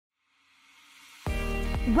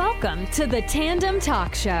Welcome to the Tandem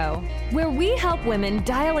Talk Show, where we help women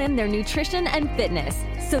dial in their nutrition and fitness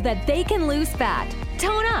so that they can lose fat,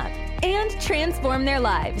 tone up, and transform their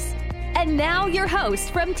lives. And now your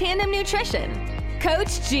host from Tandem Nutrition,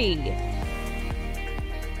 Coach G.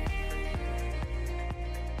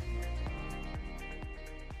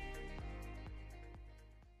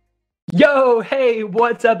 Yo, hey,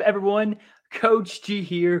 what's up, everyone? Coach G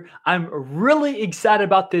here. I'm really excited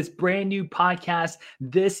about this brand new podcast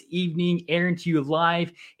this evening, airing to you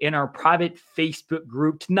live in our private Facebook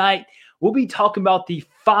group. Tonight, we'll be talking about the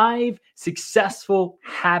 5 successful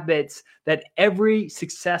habits that every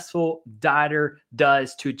successful dieter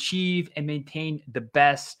does to achieve and maintain the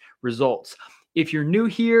best results. If you're new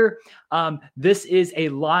here, this is a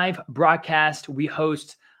live broadcast. We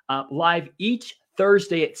host live each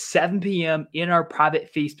Thursday at 7 p.m. in our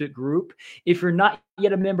private Facebook group. If you're not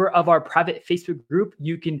yet a member of our private Facebook group,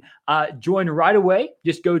 you can join right away.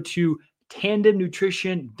 Just go to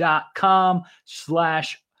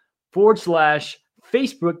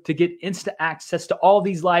tandemnutrition.com//Facebook to get instant access to all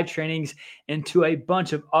these live trainings and to a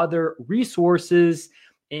bunch of other resources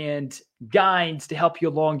and guides to help you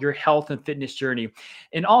along your health and fitness journey.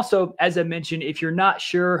 And also, as I mentioned, if you're not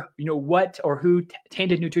sure, what or who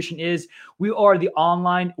Tandem Nutrition is, we are the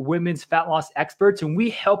online women's fat loss experts, and we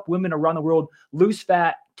help women around the world lose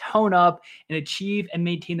fat, tone up, and achieve and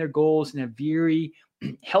maintain their goals in a very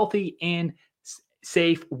healthy and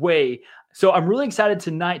safe way. So I'm really excited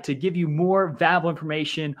tonight to give you more valuable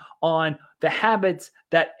information on the habits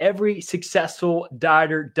that every successful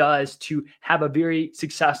dieter does to have a very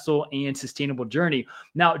successful and sustainable journey.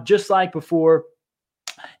 Now, just like before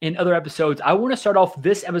in other episodes, I want to start off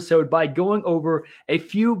this episode by going over a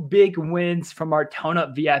few big wins from our Tone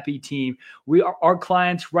Up VIP team. Our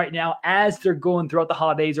clients right now, as they're going throughout the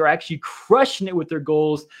holidays, are actually crushing it with their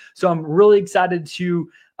goals. So I'm really excited to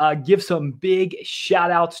give some big shout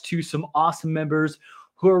outs to some awesome members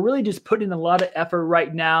who are really just putting in a lot of effort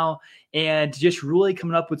right now and just really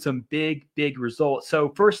coming up with some big results. So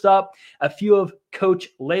first up, a few of Coach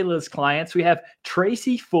Layla's clients. We have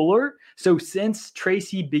Tracy Fuller. So since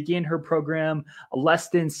Tracy began her program less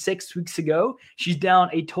than 6 weeks ago, she's down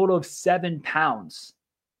a total of 7 pounds.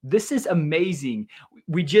 This is amazing.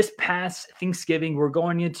 We just passed Thanksgiving. We're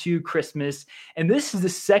going into Christmas. And this is the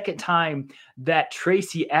second time that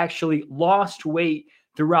Tracy actually lost weight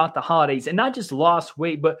throughout the holidays. And not just lost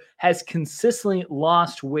weight, but has consistently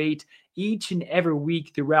lost weight each and every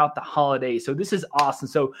week throughout the holidays. So this is awesome.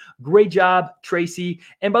 So great job, Tracy.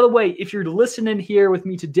 And by the way, if you're listening here with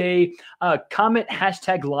me today, comment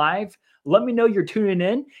 #live. Let me know you're tuning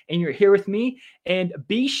in and you're here with me. And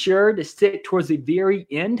be sure to stick towards the very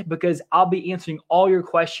end, because I'll be answering all your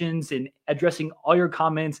questions and addressing all your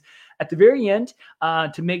comments at the very end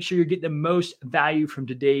to make sure you get the most value from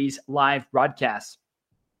today's live broadcast.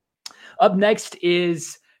 Up next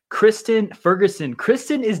is Kristen Ferguson.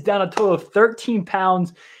 Kristen is down a total of 13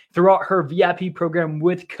 pounds throughout her VIP program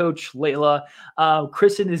with Coach Layla.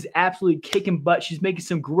 Kristen is absolutely kicking butt. She's making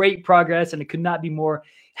some great progress, and I could not be more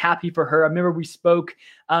happy for her. I remember we spoke,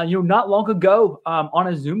 not long ago on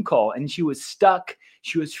a Zoom call, and she was stuck.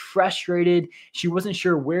 She was frustrated. She wasn't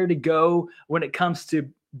sure where to go when it comes to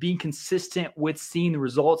being consistent with seeing the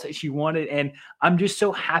results that she wanted. And I'm just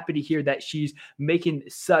so happy to hear that she's making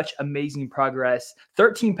such amazing progress.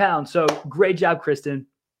 13 pounds. So great job, Kristen.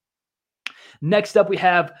 Next up, we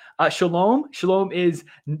have Shalom. Shalom is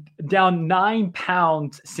down 9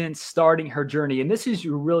 pounds since starting her journey. And this is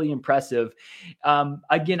really impressive.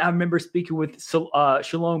 Again, I remember speaking with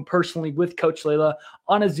Shalom personally with Coach Layla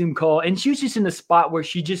on a Zoom call. And she was just in a spot where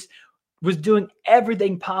she just was doing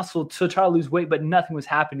everything possible to try to lose weight, but nothing was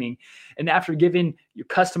happening. And after giving your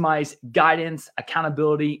customized guidance,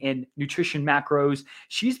 accountability, and nutrition macros,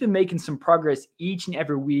 she's been making some progress each and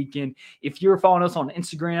every week. And if you're following us on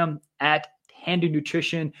Instagram at Tandem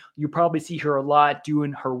Nutrition, you probably see her a lot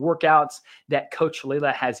doing her workouts that Coach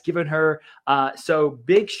Layla has given her. So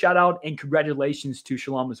big shout out and congratulations to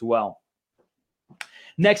Shalom as well.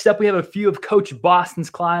 Next up, we have a few of Coach Boston's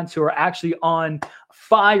clients who are actually on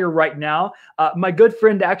fire right now. My good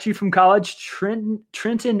friend actually from college,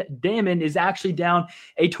 Trenton Damon, is actually down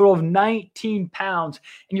a total of 19 pounds.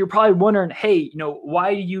 And you're probably wondering, hey,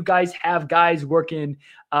 why do you guys have guys working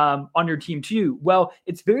on your team too? Well,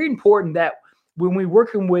 it's very important that when we're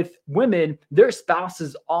working with women, their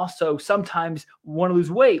spouses also sometimes want to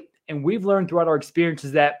lose weight. And we've learned throughout our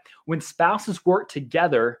experiences that when spouses work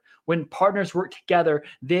together, when partners work together,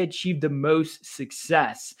 they achieve the most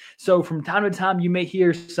success. So from time to time, you may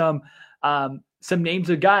hear some names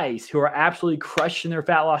of guys who are absolutely crushing their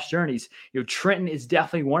fat loss journeys. Trenton is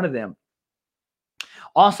definitely one of them.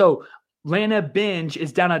 Also, Lana Binge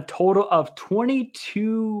is down a total of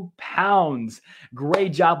 22 pounds.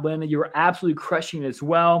 Great job, Lana. You're absolutely crushing it as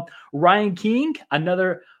well. Ryan King,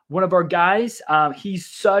 another one of our guys. He's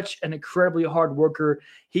such an incredibly hard worker.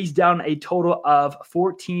 He's down a total of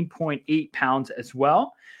 14.8 pounds as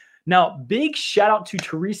well. Now, big shout out to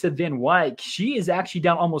Teresa Van Wyk. She is actually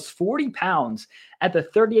down almost 40 pounds at the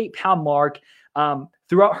 38-pound mark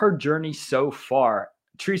throughout her journey so far.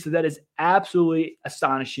 Teresa, that is absolutely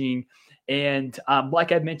astonishing. And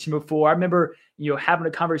like I mentioned before, I remember, having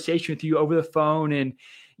a conversation with you over the phone, and,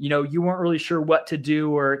 you weren't really sure what to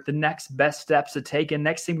do or the next best steps to take. And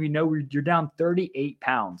next thing we know, you're down 38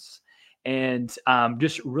 pounds, and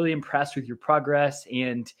just really impressed with your progress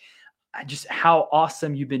and just how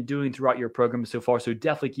awesome you've been doing throughout your program so far. So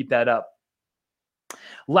definitely keep that up.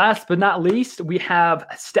 Last but not least, we have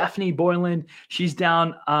Stephanie Boylan. She's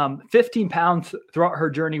down 15 pounds throughout her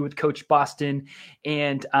journey with Coach Boston,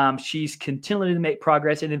 and she's continuing to make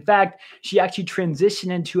progress. And in fact, she actually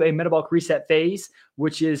transitioned into a metabolic reset phase,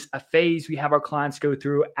 which is a phase we have our clients go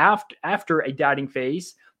through after a dieting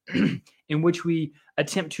phase, in which we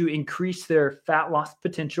attempt to increase their fat loss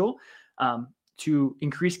potential, to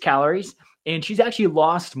increase calories. And she's actually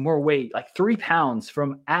lost more weight, like 3 pounds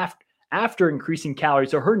from after increasing calories.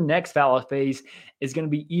 So her next fat loss phase is going to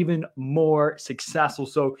be even more successful.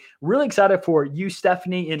 So really excited for you,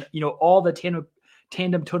 Stephanie, and all the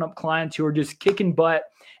Tandem Tone-Up clients who are just kicking butt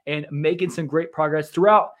and making some great progress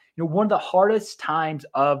throughout one of the hardest times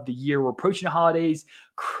of the year. We're approaching the holidays.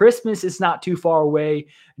 Christmas is not too far away.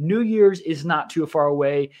 New Year's is not too far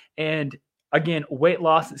away. And again, weight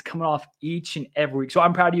loss is coming off each and every week. So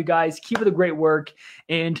I'm proud of you guys. Keep up the great work.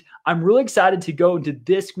 And I'm really excited to go into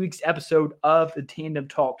this week's episode of the Tandem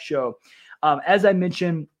Talk Show. As I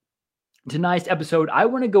mentioned, tonight's episode, I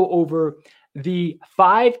want to go over the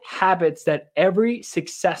 5 habits that every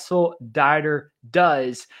successful dieter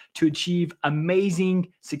does to achieve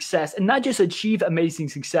amazing success, and not just achieve amazing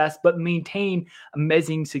success, but maintain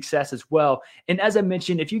amazing success as well. And as I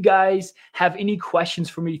mentioned, if you guys have any questions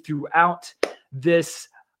for me throughout this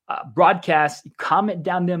broadcast, comment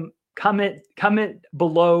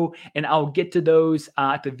below, and I'll get to those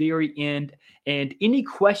at the very end. And any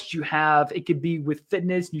questions you have, it could be with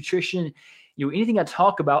fitness, nutrition, anything I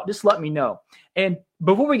talk about, just let me know. And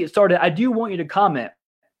before we get started, I do want you to comment.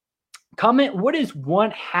 Comment, what is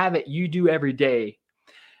one habit you do every day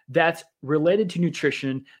that's related to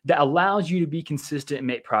nutrition that allows you to be consistent and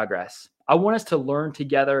make progress? I want us to learn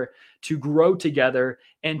together, to grow together,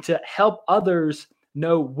 and to help others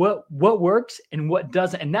know what works and what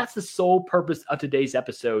doesn't. And that's the sole purpose of today's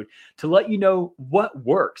episode, to let you know what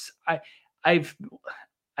works.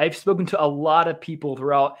 I've spoken to a lot of people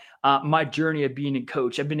throughout my journey of being a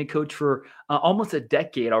coach. I've been a coach for almost a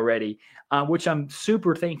decade already, which I'm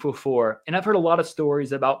super thankful for. And I've heard a lot of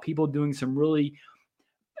stories about people doing some really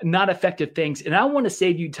not effective things. And I want to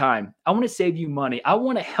save you time. I want to save you money. I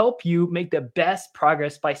want to help you make the best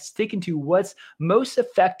progress by sticking to what's most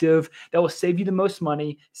effective, that will save you the most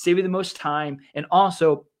money, save you the most time, and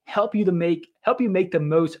also help you make the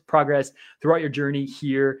most progress throughout your journey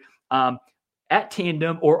here at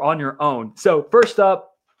Tandem or on your own. So first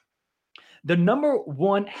up, the number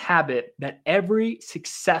one habit that every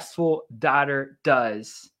successful dieter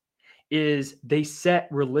does is they set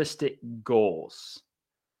realistic goals.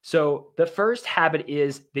 So the first habit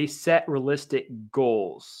is they set realistic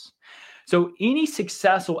goals. So any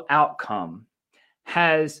successful outcome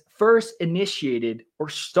has first initiated or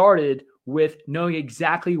started with knowing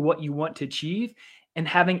exactly what you want to achieve and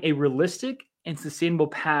having a realistic and sustainable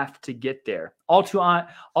path to get there. All too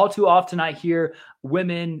often I hear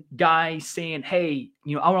women, guys saying, hey,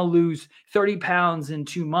 I want to lose 30 pounds in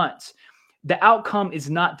 2 months. The outcome is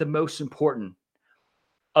not the most important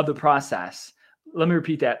of the process. Let me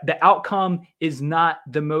repeat that. The outcome is not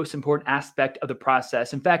the most important aspect of the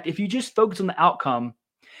process. In fact, if you just focus on the outcome,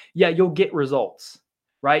 you'll get results.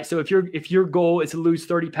 Right? So if your goal is to lose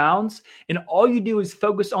 30 pounds and all you do is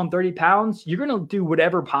focus on 30 pounds, you're going to do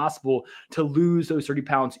whatever possible to lose those 30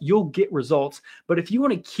 pounds. You'll get results. But if you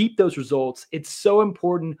want to keep those results, it's so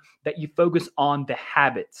important that you focus on the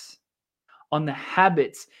habits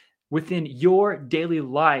within your daily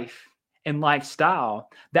life and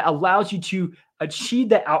lifestyle that allows you to achieve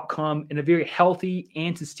that outcome in a very healthy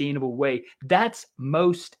and sustainable way. That's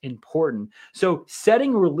most important. So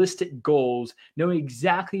setting realistic goals, knowing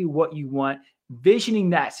exactly what you want, visioning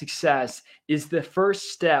that success is the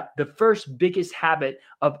first step, the first biggest habit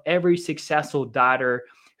of every successful dieter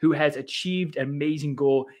who has achieved an amazing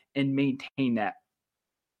goal and maintained that.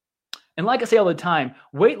 And like I say all the time,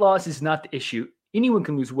 weight loss is not the issue. Anyone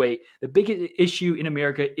can lose weight. The biggest issue in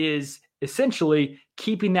America is essentially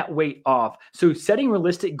keeping that weight off. So setting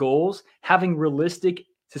realistic goals, having realistic,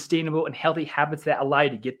 sustainable, and healthy habits that allow you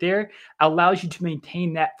to get there allows you to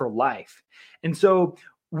maintain that for life. And so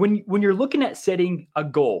when you're looking at setting a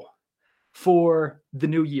goal for the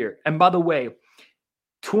new year, and by the way,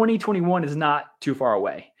 2021 is not too far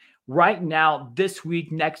away. Right now, this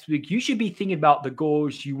week, next week, you should be thinking about the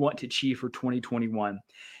goals you want to achieve for 2021.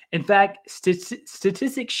 In fact,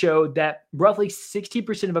 statistics show that roughly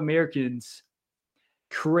 60% of Americans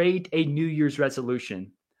create a New Year's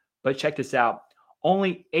resolution. But check this out.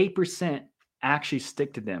 Only 8% actually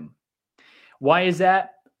stick to them. Why is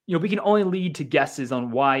that? We can only lead to guesses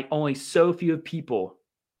on why only so few people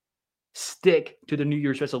stick to the New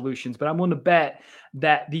Year's resolutions. But I'm willing to bet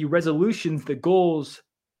that the resolutions, the goals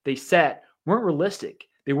they set weren't realistic.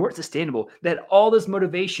 They weren't sustainable. They had all this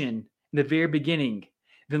motivation in the very beginning.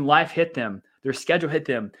 Then life hit them. Their schedule hit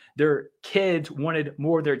them. Their kids wanted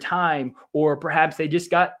more of their time, or perhaps they just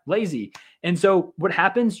got lazy. And so what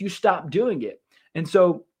happens? You stop doing it. And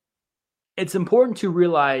so it's important to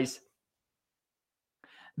realize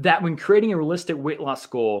that when creating a realistic weight loss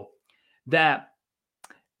goal, that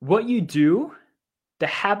what you do, the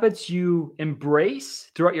habits you embrace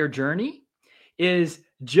throughout your journey is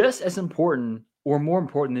just as important or more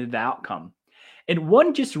important than the outcome. And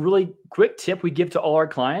one just really quick tip we give to all our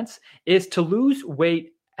clients is to lose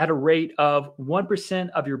weight at a rate of 1%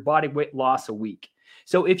 of your body weight loss a week.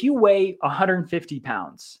 So if you weigh 150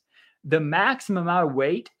 pounds, the maximum amount of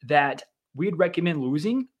weight that we'd recommend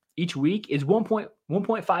losing each week is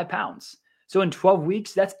 1.5 pounds. So in 12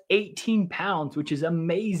 weeks, that's 18 pounds, which is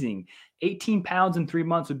amazing. 18 pounds in 3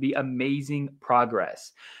 months would be amazing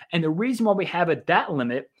progress. And the reason why we have it that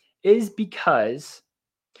limit is because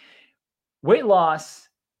weight loss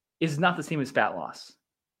is not the same as fat loss.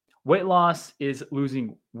 Weight loss is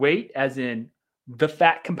losing weight, as in the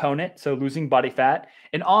fat component, so losing body fat,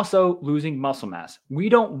 and also losing muscle mass. We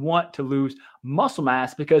don't want to lose muscle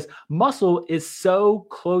mass because muscle is so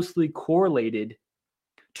closely correlated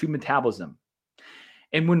to metabolism.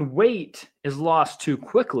 And when weight is lost too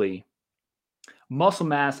quickly, muscle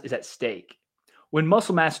mass is at stake. When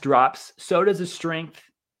muscle mass drops, so does the strength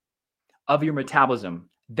of your metabolism.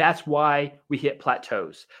 That's why we hit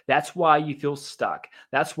plateaus. That's why you feel stuck.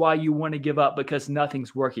 That's why you want to give up, because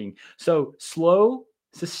nothing's working. So slow,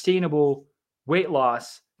 sustainable weight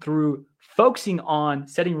loss through focusing on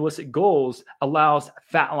setting realistic goals allows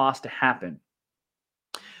fat loss to happen.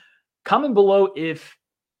 Comment below if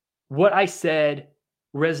what I said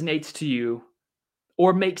resonates to you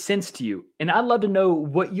or makes sense to you. And I'd love to know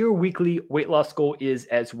what your weekly weight loss goal is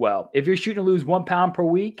as well. If you're shooting to lose 1 pound per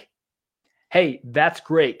week, hey, that's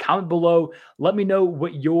great. Comment below. Let me know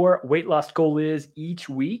what your weight loss goal is each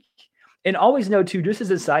week. And always know too, just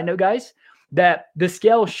as a side note, guys, that the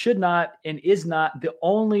scale should not and is not the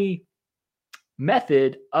only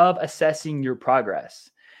method of assessing your progress.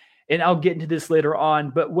 And I'll get into this later on.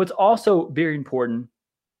 But what's also very important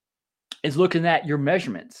is looking at your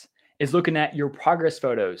measurements, is looking at your progress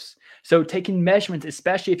photos. So taking measurements,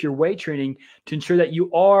 especially if you're weight training, to ensure that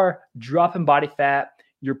you are dropping body fat,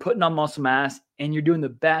 you're putting on muscle mass, and you're doing the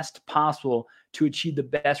best possible to achieve the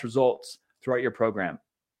best results throughout your program.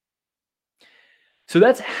 So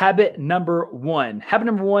that's habit number 1. Habit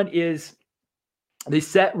number 1 is they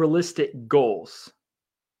set realistic goals.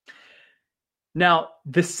 Now,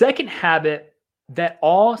 the second habit that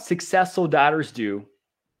all successful dieters do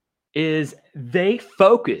is they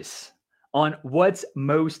focus on what's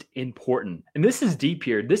most important. And this is deep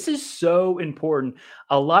here. This is so important.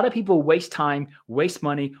 A lot of people waste time, waste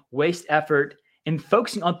money, waste effort in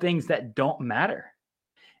focusing on things that don't matter.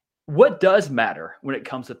 What does matter when it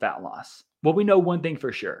comes to fat loss? Well, we know one thing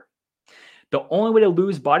for sure. The only way to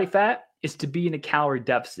lose body fat is to be in a calorie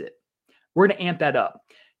deficit. We're going to amp that up.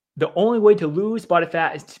 The only way to lose body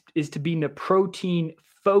fat is to be in a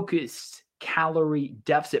protein-focused calorie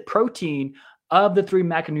deficit. Protein, of the 3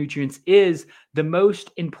 macronutrients, is the most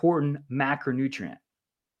important macronutrient.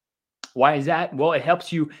 Why is that? Well, it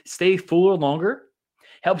helps you stay fuller longer,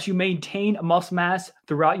 helps you maintain muscle mass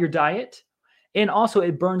throughout your diet, and also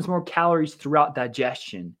it burns more calories throughout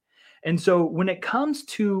digestion. And so when it comes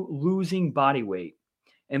to losing body weight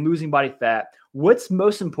and losing body fat, what's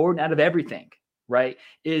most important out of everything, right,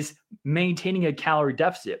 is maintaining a calorie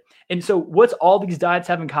deficit. And so what's all these diets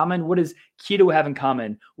have in common? What does keto have in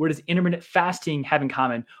common? What does intermittent fasting have in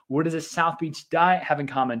common? What does a South Beach diet have in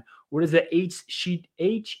common? What does the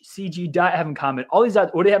HCG diet have in common? All these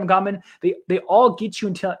diets, what do they have in common? They all get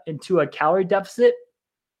you into a calorie deficit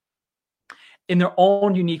in their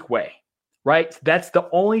own unique way, right? That's the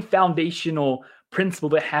only foundational principle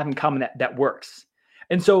they have in common that works.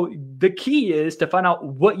 And so the key is to find out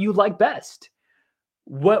what you like best,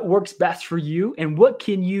 what works best for you, and what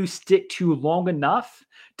can you stick to long enough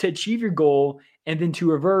to achieve your goal, and then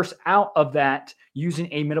to reverse out of that using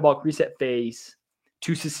a metabolic reset phase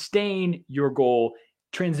to sustain your goal,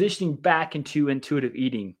 transitioning back into intuitive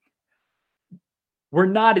eating. We're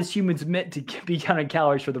not, as humans, meant to be counting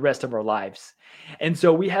calories for the rest of our lives. And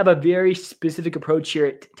so we have a very specific approach here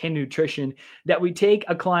at Tandem Nutrition that we take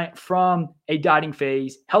a client from a dieting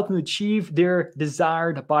phase, help them achieve their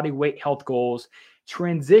desired body weight health goals,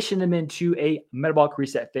 transition them into a metabolic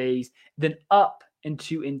reset phase, then up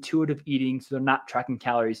into intuitive eating so they're not tracking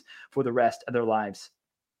calories for the rest of their lives.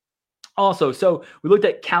 Also, so we looked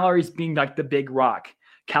at calories being like the big rock.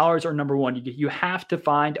 Calories are number one. You have to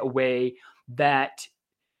find a way that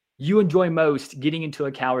you enjoy most getting into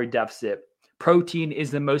a calorie deficit. Protein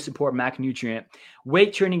is the most important macronutrient.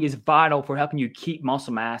 Weight training is vital for helping you keep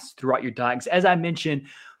muscle mass throughout your diet. As I mentioned,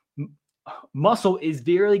 muscle is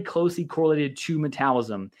very closely correlated to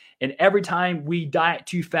metabolism. And every time we diet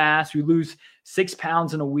too fast, we lose 6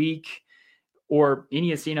 pounds in a week or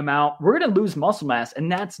any insane amount, we're going to lose muscle mass.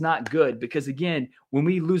 And that's not good because, again, when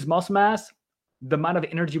we lose muscle mass, the amount of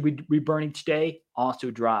energy we burn each day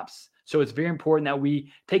also drops. So it's very important that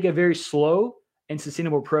we take a very slow and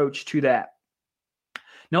sustainable approach to that.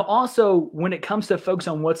 Now, also, when it comes to focus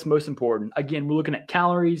on what's most important, again, we're looking at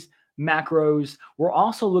calories, macros. We're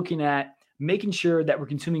also looking at making sure that we're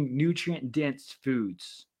consuming nutrient-dense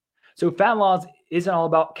foods. So fat loss isn't all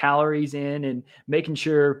about calories in and making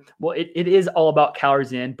sure, well, it is all about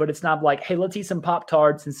calories in, but it's not like, hey, let's eat some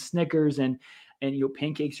Pop-Tarts and Snickers and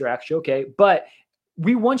pancakes are actually okay. But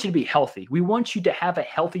we want you to be healthy. We want you to have a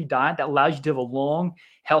healthy diet that allows you to have a long,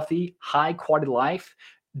 healthy, high-quality life,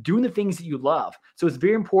 doing the things that you love. So it's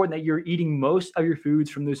very important that you're eating most of your foods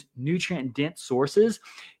from those nutrient-dense sources.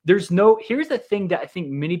 Here's the thing that I think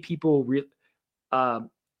many people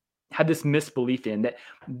have this misbelief in, that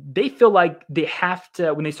they feel like they have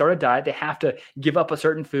to, when they start a diet, they have to give up a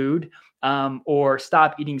certain food or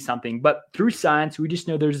stop eating something. But through science, we just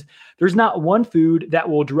know there's not one food that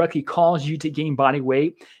will directly cause you to gain body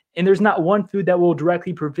weight. And there's not one food that will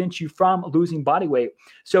directly prevent you from losing body weight.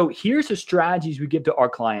 So here's the strategies we give to our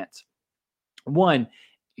clients. 1,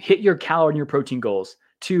 hit your calorie and your protein goals.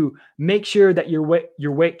 2, make sure that your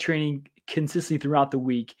weight training consistently throughout the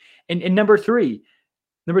week. And number three,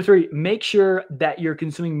 make sure that you're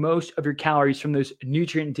consuming most of your calories from those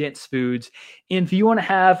nutrient-dense foods. And if you want to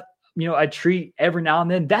have, a treat every now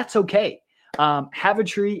and then, that's okay. Have a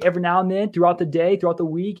treat every now and then throughout the day, throughout the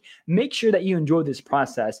week. Make sure that you enjoy this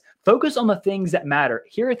process. Focus on the things that matter.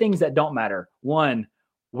 Here are things that don't matter. 1,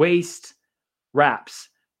 waist, wraps.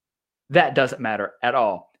 That doesn't matter at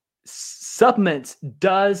all. Supplements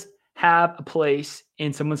does have a place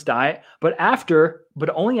in someone's diet, but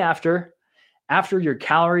only after your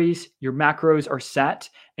calories, your macros are set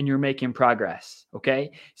and you're making progress.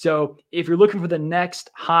 Okay. So if you're looking for the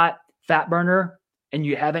next hot fat burner, and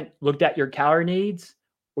you haven't looked at your calorie needs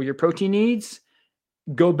or your protein needs,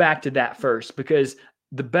 go back to that first, because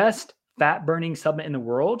the best fat burning supplement in the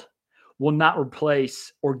world will not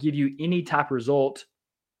replace or give you any type of result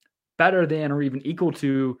better than or even equal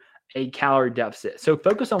to a calorie deficit. So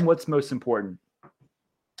focus on what's most important.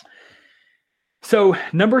 So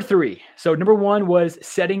number 1 was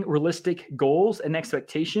setting realistic goals and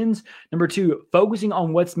expectations. Number 2, focusing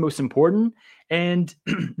on what's most important. And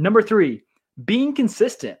number 3, being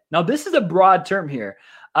consistent. Now, this is a broad term here,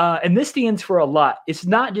 and this stands for a lot. It's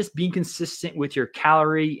not just being consistent with your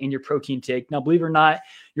calorie and your protein take. Now, believe it or not,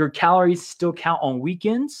 your calories still count on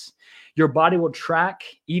weekends. Your body will track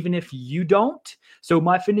even if you don't. So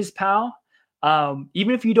MyFitnessPal,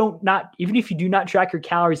 even if you do not track your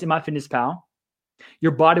calories in MyFitnessPal,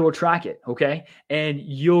 your body will track it, okay? And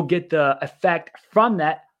you'll get the effect from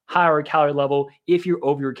that higher calorie level if you're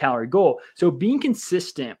over your calorie goal. So being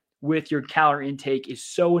consistent with your calorie intake is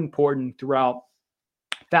so important throughout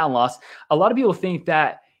fat loss. A lot of people think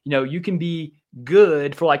that, you can be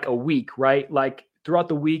good for like a week, right? Like throughout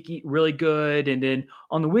the week, eat really good. And then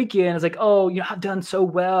on the weekend, it's like, oh, I've done so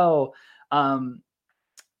well.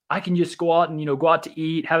 I can just go out and, go out to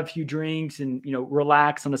eat, have a few drinks and,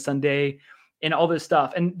 relax on a Sunday and all this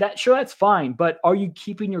stuff. And that's fine. But are you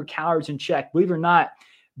keeping your calories in check? Believe it or not,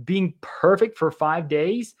 being perfect for 5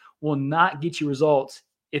 days will not get you results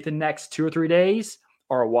if the next 2 or 3 days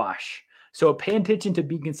are a wash. So pay attention to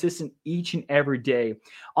being consistent each and every day.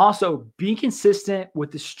 Also, be consistent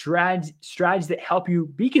with the strategies that help you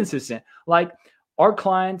be consistent. Like our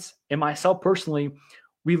clients and myself personally,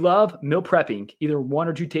 we love meal prepping either 1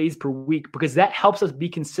 or 2 days per week because that helps us be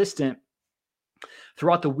consistent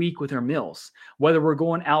throughout the week with our meals. Whether we're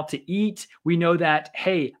going out to eat, we know that,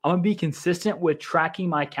 hey, I'm going to be consistent with tracking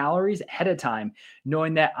my calories ahead of time,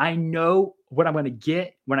 knowing that I know what I'm going to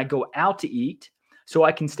get when I go out to eat so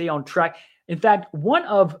I can stay on track. In fact, one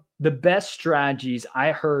of the best strategies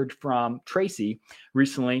I heard from Tracy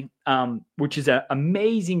recently, which is an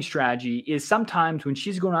amazing strategy, is sometimes when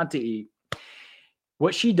she's going out to eat,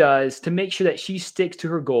 what she does to make sure that she sticks to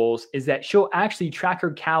her goals is that she'll actually track her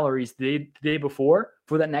calories the day before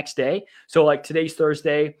for that next day. So like today's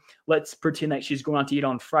Thursday, let's pretend that she's going out to eat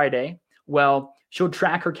on Friday. Well, she'll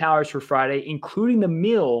track her calories for Friday, including the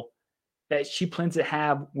meal that she plans to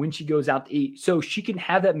have when she goes out to eat. So she can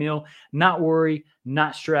have that meal, not worry,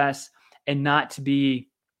 not stress, and not to be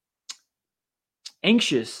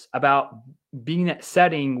anxious about being in that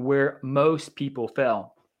setting where most people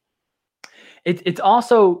fail. It's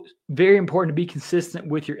also very important to be consistent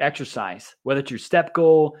with your exercise, whether it's your step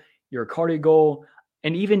goal, your cardio goal,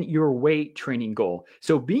 and even your weight training goal.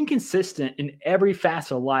 So being consistent in every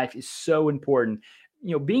facet of life is so important.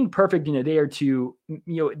 Being perfect in a day or two,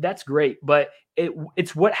 that's great, but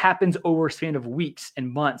it's what happens over a span of weeks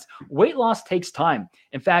and months. Weight loss takes time.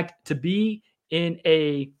 In fact, to be in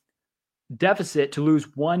a deficit to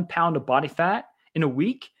lose 1 pound of body fat in a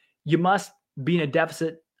week, you must be in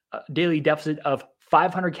a daily deficit of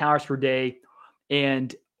 500 calories per day,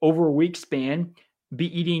 and over a week span, be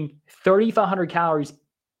eating 3,500 calories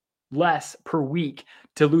less per week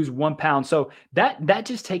to lose 1 pound. So that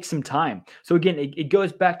just takes some time. So again, it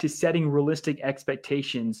goes back to setting realistic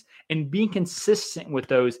expectations and being consistent with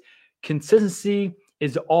those. Consistency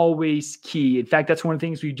is always key. In fact, that's one of the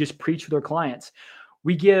things we just preach with our clients.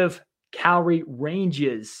 We give calorie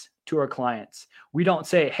ranges to our clients. We don't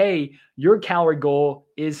say, hey, your calorie goal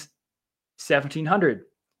is 1,700.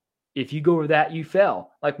 If you go over that, you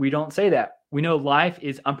fail. Like, we don't say that. We know life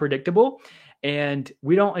is unpredictable and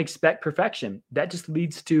we don't expect perfection. That just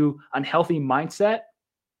leads to unhealthy mindset.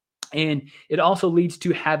 And it also leads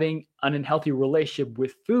to having an unhealthy relationship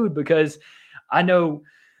with food, because I know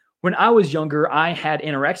when I was younger, I had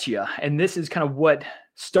anorexia, and this is kind of what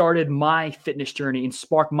started my fitness journey and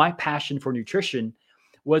sparked my passion for nutrition.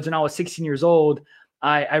 Was when I was 16 years old,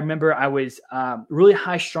 I remember I was really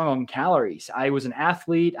high strung on calories. I was an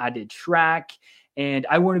athlete. I did track, and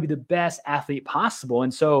I wanted to be the best athlete possible.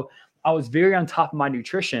 And so I was very on top of my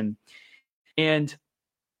nutrition. And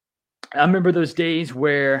I remember those days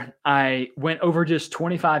where I went over just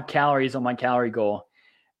 25 calories on my calorie goal,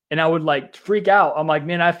 and I would like freak out. I'm like,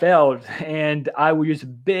 man, I failed. And I would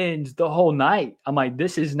just binge the whole night. I'm like,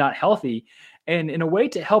 this is not healthy. And in a way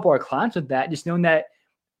to help our clients with that, just knowing that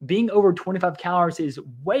being over 25 calories is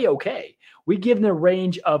way okay. We give them a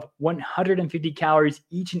range of 150 calories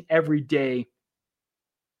each and every day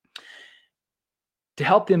to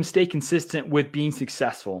help them stay consistent with being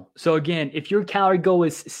successful. So again, if your calorie goal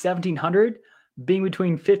is 1,700, being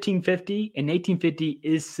between 1,550 and 1,850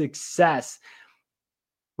 is success.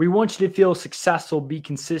 We want you to feel successful, be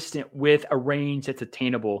consistent with a range that's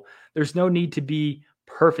attainable. There's no need to be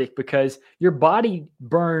perfect, because your body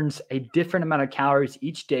burns a different amount of calories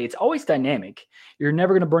each day. It's always dynamic. You're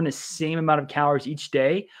never going to burn the same amount of calories each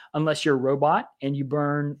day unless you're a robot and you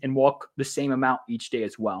burn and walk the same amount each day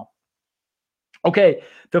as well. Okay,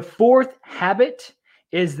 the fourth habit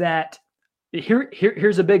is that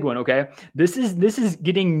here's a big one, okay? This is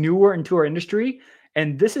getting newer into our industry,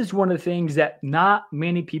 and this is one of the things that not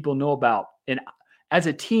many people know about. And as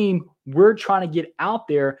a team, we're trying to get out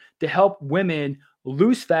there to help women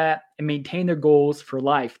lose fat and maintain their goals for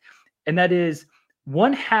life. And that is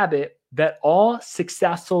one habit that all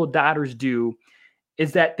successful dieters do,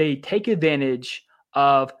 is that they take advantage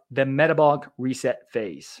of the metabolic reset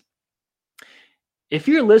phase. If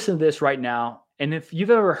you're listening to this right now, and if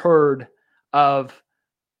you've ever heard of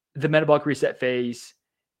the metabolic reset phase,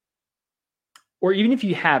 or even if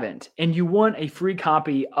you haven't, and you want a free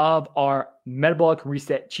copy of our metabolic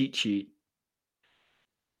reset cheat sheet,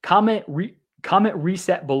 comment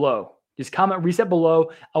reset below. Just comment reset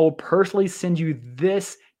below. I will personally send you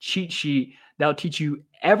this cheat sheet that will teach you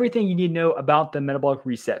everything you need to know about the metabolic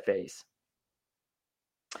reset phase.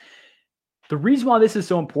 The reason why this is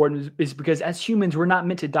so important is because as humans, we're not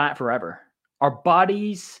meant to diet forever. Our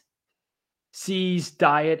bodies sees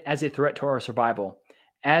diet as a threat to our survival.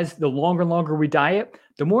 As the longer and longer we diet,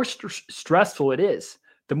 the more stressful it is,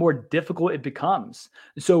 the more difficult it becomes.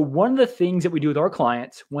 So one of the things that we do with our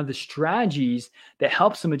clients, one of the strategies that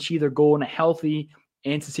helps them achieve their goal in a healthy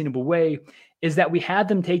and sustainable way, is that we have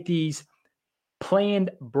them take these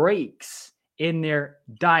planned breaks in their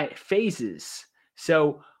diet phases.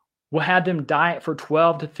 So we'll have them diet for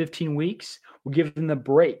 12 to 15 weeks. We'll give them the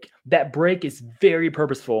break. That break is very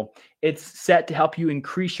purposeful. It's set to help you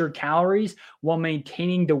increase your calories while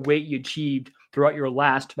maintaining the weight you achieved throughout your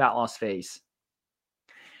last fat loss phase.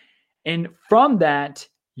 And from that,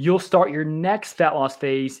 you'll start your next fat loss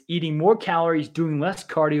phase, eating more calories, doing less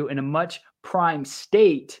cardio in a much prime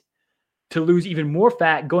state to lose even more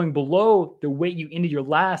fat, going below the weight you ended your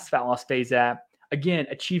last fat loss phase at. Again,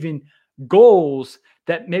 achieving goals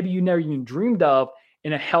that maybe you never even dreamed of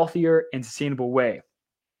in a healthier and sustainable way.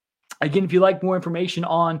 Again, if you'd like more information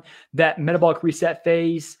on that metabolic reset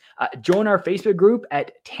phase, join our Facebook group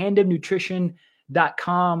at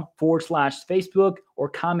tandemnutrition.com/Facebook or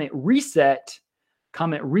comment reset,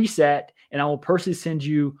 and I will personally send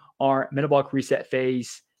you our metabolic reset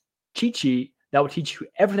phase cheat sheet that will teach you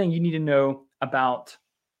everything you need to know about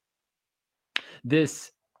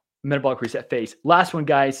this metabolic reset phase. Last one,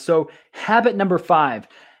 guys. So habit number 5.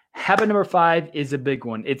 Habit number 5 is a big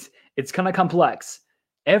one. It's kind of complex.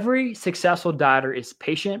 Every successful dieter is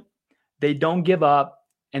patient. They don't give up,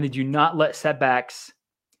 and they do not let setbacks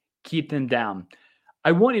keep them down.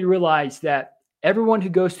 I want you to realize that everyone who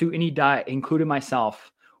goes through any diet, including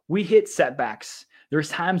myself, we hit setbacks. There's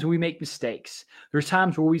times when we make mistakes. There's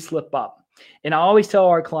times where we slip up. And I always tell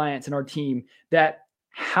our clients and our team that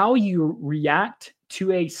how you react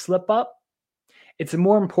to a slip up, it's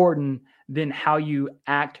more important than how you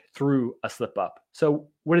act through a slip up. So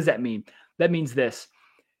what does that mean? That means this.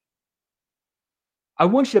 I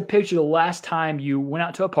want you to picture the last time you went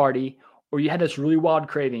out to a party or you had this really wild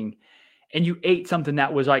craving and you ate something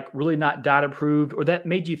that was like really not diet approved or that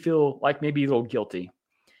made you feel like maybe a little guilty.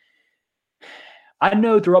 I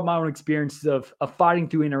know throughout my own experiences of fighting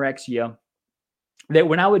through anorexia that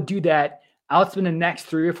when I would do that, I would spend the next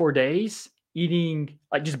 3 or 4 days eating,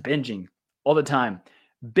 like just binging all the time,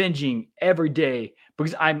 binging every day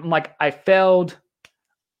because I'm like, I failed.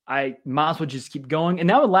 I might as well just keep going. And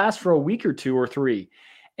that would last for a week or 2 or 3.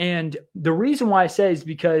 And the reason why I say is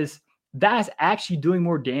because that's actually doing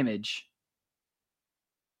more damage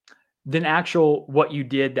than actual what you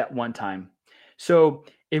did that one time. So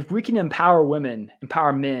if we can empower women,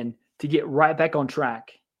 empower men to get right back on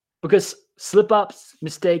track, because slip-ups,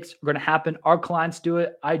 mistakes are going to happen. Our clients do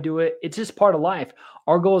it. I do it. It's just part of life.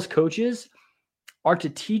 Our goal as coaches are to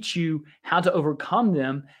teach you how to overcome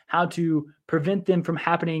them, how to prevent them from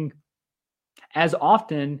happening as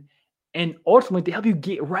often, and ultimately to help you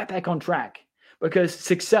get right back on track. Because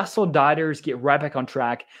successful dieters get right back on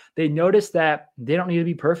track. They notice that they don't need to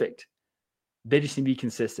be perfect. They just need to be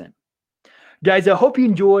consistent. Guys, I hope you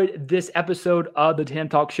enjoyed this episode of the Tandem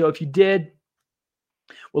Talk Show. If you did,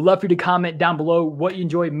 we'd love for you to comment down below what you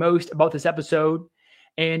enjoyed most about this episode.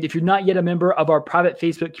 And if you're not yet a member of our private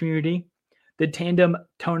Facebook community, the Tandem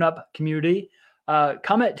Tone Up community,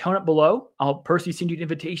 comment Tone Up below. I'll personally send you an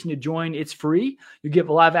invitation to join. It's free. You get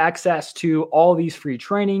live access to all these free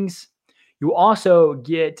trainings. You also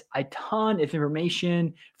get a ton of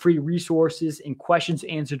information, free resources, and questions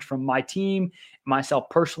answered from my team, myself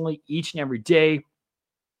personally, each and every day.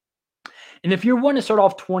 And if you want to start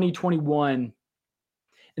off 2021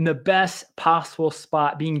 in the best possible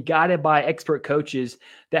spot, being guided by expert coaches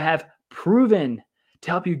that have proven to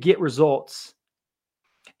help you get results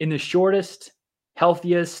in the shortest,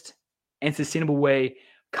 healthiest, and sustainable way,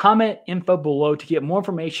 comment info below to get more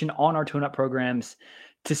information on our tone-up programs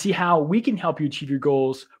to see how we can help you achieve your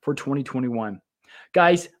goals for 2021.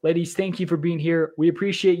 Guys, ladies, thank you for being here. We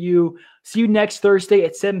appreciate you. See you next Thursday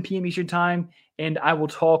at 7 p.m. Eastern Time, and I will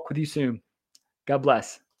talk with you soon. God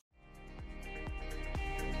bless.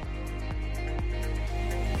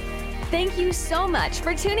 Thank you so much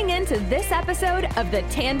for tuning in to this episode of the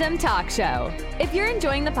Tandem Talk Show. If you're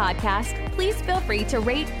enjoying the podcast, please feel free to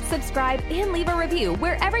rate, subscribe, and leave a review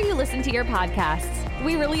wherever you listen to your podcasts.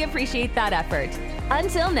 We really appreciate that effort.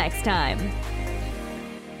 Until next time.